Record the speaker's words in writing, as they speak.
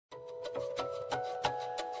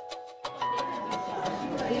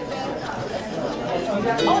Sorry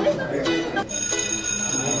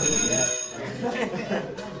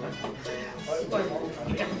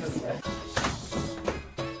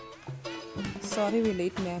we're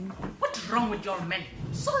late, ma'am. What's wrong with your men?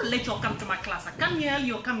 So late you come to my class. I come here,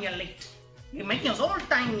 you come here late. You're making us all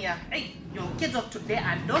time here. Hey, your kids of today,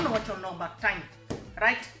 I don't know what you know about time.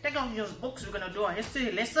 Right? Take out your books. We're going to do a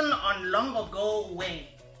history lesson on long ago way.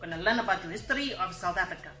 We're going to learn about the history of South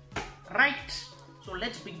Africa. Right? So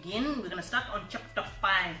let's begin. We're going to start on chapter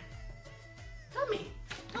 5. Tell me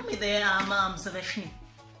there, Savashni.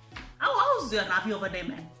 How's the Ravi over there,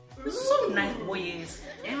 man? This is so nice, boys.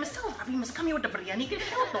 Yeah, Mr. Ravi must come here with the biryani. Get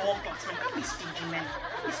out the whole class, man. Don't be stingy, man.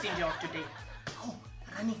 Don't be stingy out today. Oh,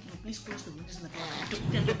 Rani, can you please close the windows and the door? I need to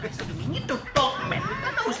tell you guys something. We need to talk, man. We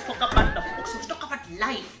can't always talk about the books. Let's talk about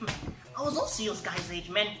life, man. I was also your guys'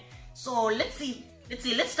 age, man. So let's see.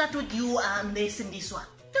 Let's start with you, Sindiswa.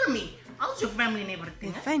 Tell me, how's your family and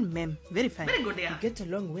everything? Fine, ma'am. Very fine. Very good, yeah. We get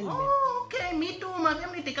along well, ma'am. Oh, okay. Me too. My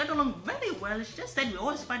family take along very well. It's just that we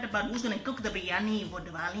always fight about who's gonna cook the biryani for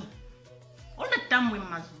Diwali. All the time we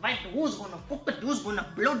must fight who's gonna cook it, who's gonna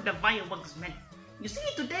blow the fireworks, man. You see,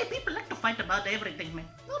 today people like to fight about everything, man.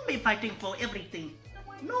 Don't be fighting for everything.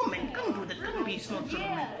 No, man, can't do that. Can't be so true,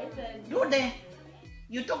 man. Do that.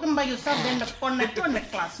 You're talking by yourself in the corner in the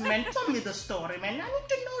class, man. Tell me the story, man. I need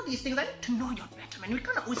to know these things. I need to know you better, man. We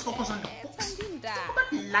can't always focus on the books. Let's talk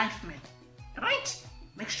about life, man. Right?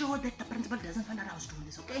 Make sure that the principal doesn't find out I was doing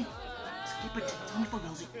this, okay? Let's keep it. It's only for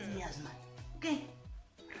those ears, man. Okay?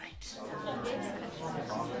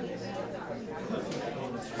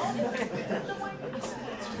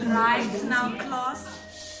 Right now,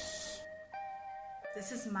 class,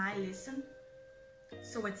 this is my lesson,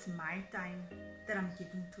 so it's my time that I'm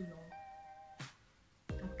giving to you.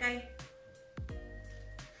 Okay?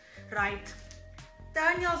 Right.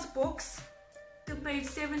 Turn your books to page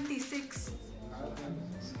 76.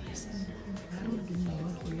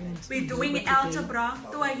 We're doing algebra.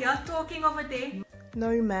 Do I hear talking over there?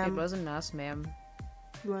 No, ma'am. It wasn't us, ma'am.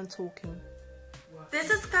 We weren't talking. This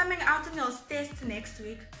is coming out in your test next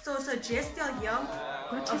week, so suggest your year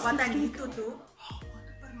of what I need to do.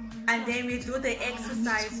 And then we do the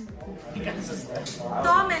exercise.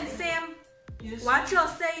 Tom and Sam, yes, what you're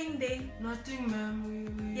saying there? Nothing,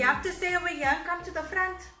 ma'am. You have to stay over here and come to the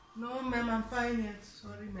front. No, ma'am, I'm fine yet.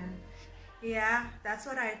 Sorry, ma'am. Yeah, that's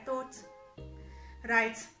what I thought.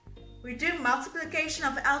 Right. We're doing multiplication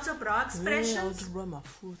of algebra expressions.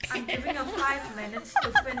 I'm giving you 5 minutes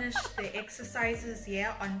to finish the exercises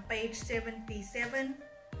here on page 77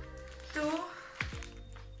 to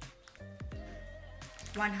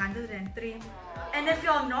 103. And if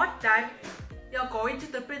you're not done, you're going to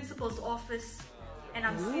the principal's office. And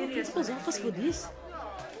I'm serious. Principal's office for this?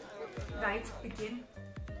 Right, begin.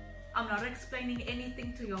 I'm not explaining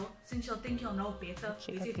anything to you since you'll think you'll know better.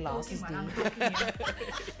 Is it talking when I'm talking here?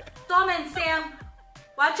 Tom and Sam,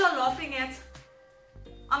 what you're laughing at?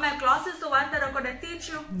 Are my glasses the one that are gonna teach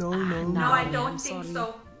you? No, No, I don't think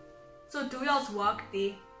so. So do yours work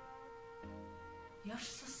there. You're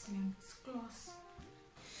so slim, this class.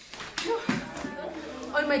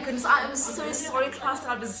 Oh my goodness, I am so sorry class that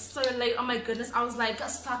I was so late. Oh my goodness, I was like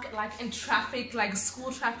stuck like in traffic, like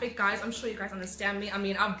school traffic, guys. I'm sure you guys understand me. I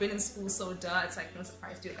mean, I've been in school, so duh, it's like no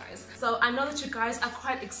surprise to you guys. So I know that you guys are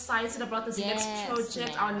quite excited about this next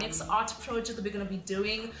project, our next art project that we're gonna be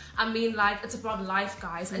doing. I mean, like, it's about life,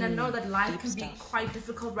 guys, and I know that life can be quite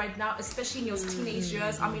difficult right now, especially in your teenage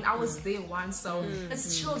years. I mean, I was there once, so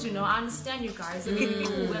as children, you know, I understand you guys. I mean,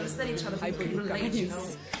 we understand each other, we can relate, you know,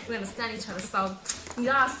 we understand each other. So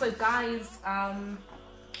yeah, so guys,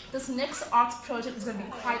 this next art project is gonna be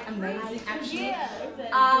quite amazing actually.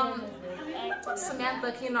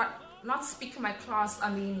 Samantha, can you not speak in my class? I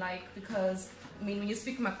mean, like, because I mean, when you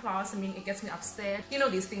speak in my class, I mean, it gets me upset. You know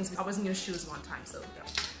these things. I was in your shoes one time, so yeah.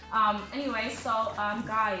 Anyway, so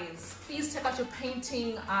guys, please check out your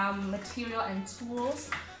painting material and tools.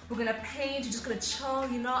 We're gonna paint, you're just gonna chill,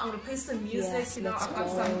 you know. I'm gonna play some music, yes, you know. I've got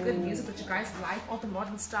some good music that you guys like, all the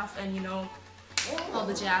modern stuff, and you know, all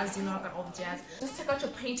the jazz, you know, I've got all the jazz. Just take out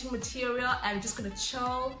your painting material and we're just gonna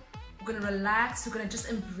chill. We're gonna relax, we're gonna just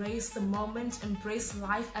embrace the moment, embrace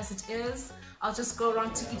life as it is. I'll just go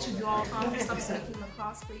around to each of y'all. Stop speaking in the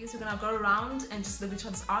class, please. We're gonna go around and just look at each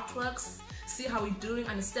other's artworks, see how we're doing,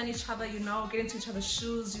 understand each other, you know, get into each other's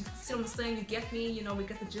shoes. You see what I'm saying? You get me? You know, we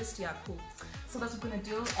get the gist. Yeah, cool. So that's what we're gonna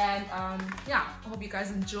do, and yeah, I hope you guys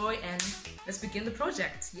enjoy, and let's begin the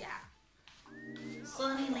project. Yeah.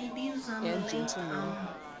 Sorry, ladies, I'm late.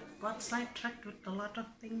 Got sidetracked with a lot of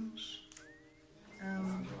things.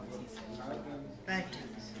 Right,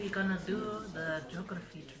 we're gonna do the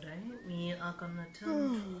geography today. We are gonna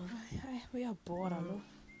turn We are bored, hello.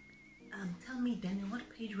 tell me, Daniel, what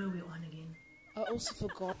page were we on again? I also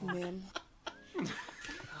forgot, ma'am.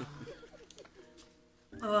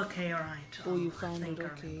 Okay, alright. Oh, you found it,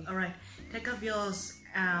 okay. Alright, take up yours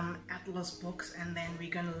atlas books, and then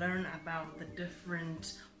we're gonna learn about the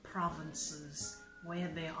different provinces, where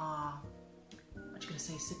they are, what you gonna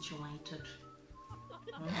say, situated.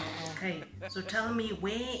 Okay, so tell me,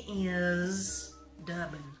 where is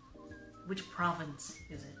Durban? Which province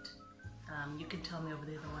is it? You can tell me over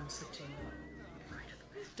there, the one sitting right at the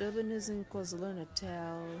back. Durban is in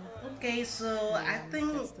KwaZulu-Natal. Okay, so I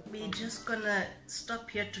think we're just gonna stop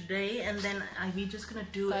here today, and then we're just gonna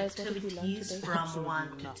do Guys, what did we learn activities today? from Absolutely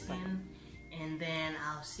 1 to nothing. 10, and then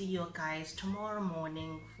I'll see you guys tomorrow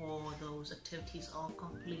morning for those activities all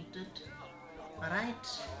completed. Alright?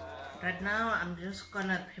 Right now, I'm just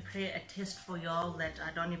gonna prepare a test for y'all that I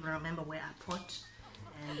don't even remember where I put,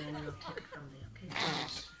 and then we'll take it from there, okay?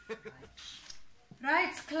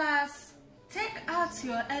 Right, class. Take out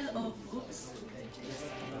your LO books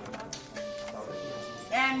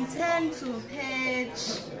and turn to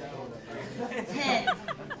page 10.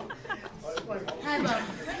 Hang on.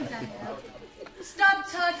 Stop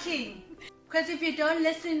talking. Because if you don't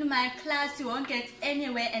listen to my class, you won't get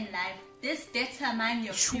anywhere in life. This determines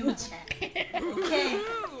your future. Okay?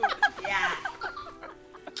 Yeah.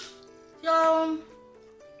 So,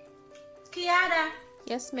 Kiara,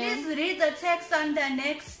 Yes, please ma'am. read the text on the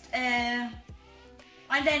next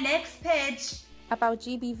page. About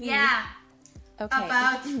GBV? Yeah. Okay.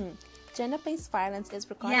 About Gender-based violence is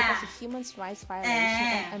regarded Yeah. as a human rights violation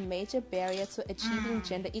and a major barrier to achieving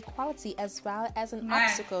gender equality, as well as an Right.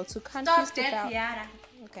 obstacle to countries stop there, Kiara.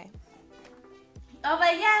 Okay. Over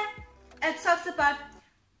here, it talks about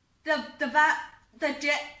the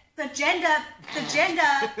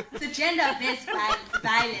gender-based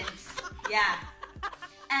violence. Yeah.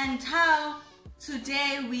 And how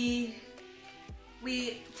today we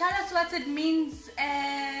tell us what it means,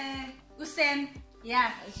 Usain.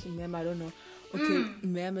 Yeah. Actually, ma'am, I don't know. Okay,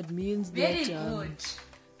 ma'am, it means Very that good.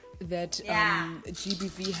 that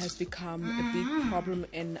GBV has become a big problem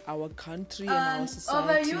in our country and our Over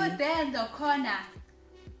society. you there in the corner.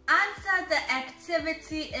 Answer the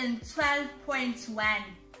activity in 12.1.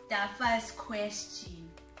 The first question.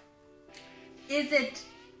 Is it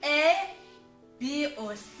A, B,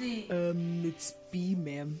 or C? It's B,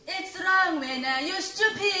 ma'am. It's wrong, man. You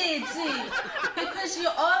stupid. Because you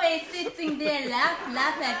always sitting there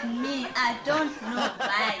laugh at me. I don't know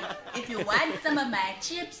why. If you want some of my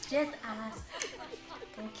chips, just ask.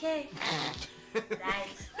 Okay?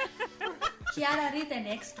 Right. Kiara, read the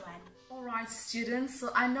next one. Alright students,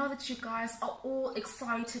 so I know that you guys are all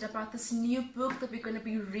excited about this new book that we're going to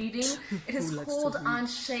be reading. It is called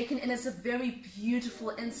Unshaken, and it's a very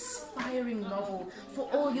beautiful, inspiring novel for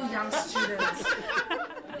all you young students.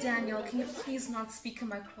 Daniel, can you please not speak in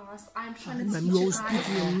my class? I'm trying to teach you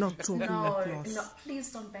guys. I'm not talking in my No, class. no,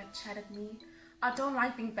 please don't backchat at me. I don't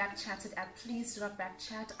like being backchatted at. Please do not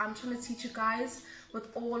backchat. I'm trying to teach you guys with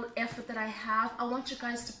all effort that I have. I want you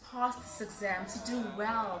guys to pass this exam, to do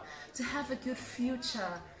well, to have a good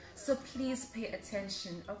future. So please pay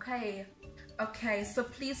attention, okay? Okay, so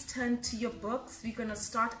please turn to your books. We're gonna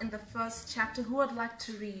start in the first chapter. Who would like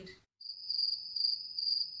to read?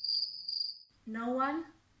 No one?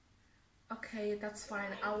 Okay, that's fine.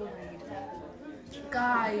 I will read.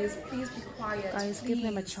 Guys, please be quiet. Guys, please. give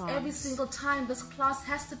them a chance. Every single time this class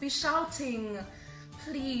has to be shouting.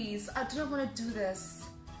 Please, I do not want to do this.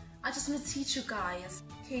 I just want to teach you guys.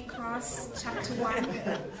 Okay, class, chapter 1.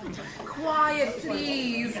 Quiet,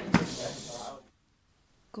 please.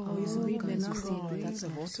 Guys, read them. That's a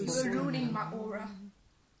water. You're ruining my aura.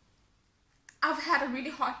 I've had a really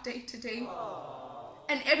hard day today.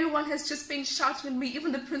 And everyone has just been shouting at me,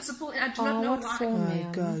 even the principal, and I do not know what why. for, Hi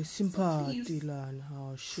ma'am? guys, simpa Please. Dylan,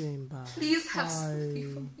 how shame ba. Please have Hi. sympathy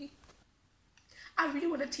for me. I really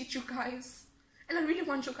want to teach you guys. And I really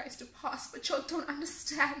want you guys to pass, but you don't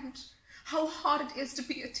understand how hard it is to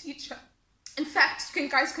be a teacher. In fact, you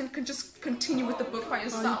guys can just continue with the book by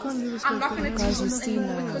yourselves. I'm not going to teach you this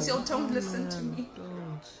anymore because y'all don't listen to me.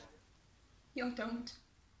 Y'all don't.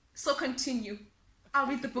 So continue. I'll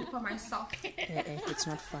read the book by myself. It's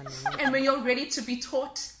not funny. And when you're ready to be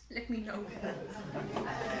taught, let me know.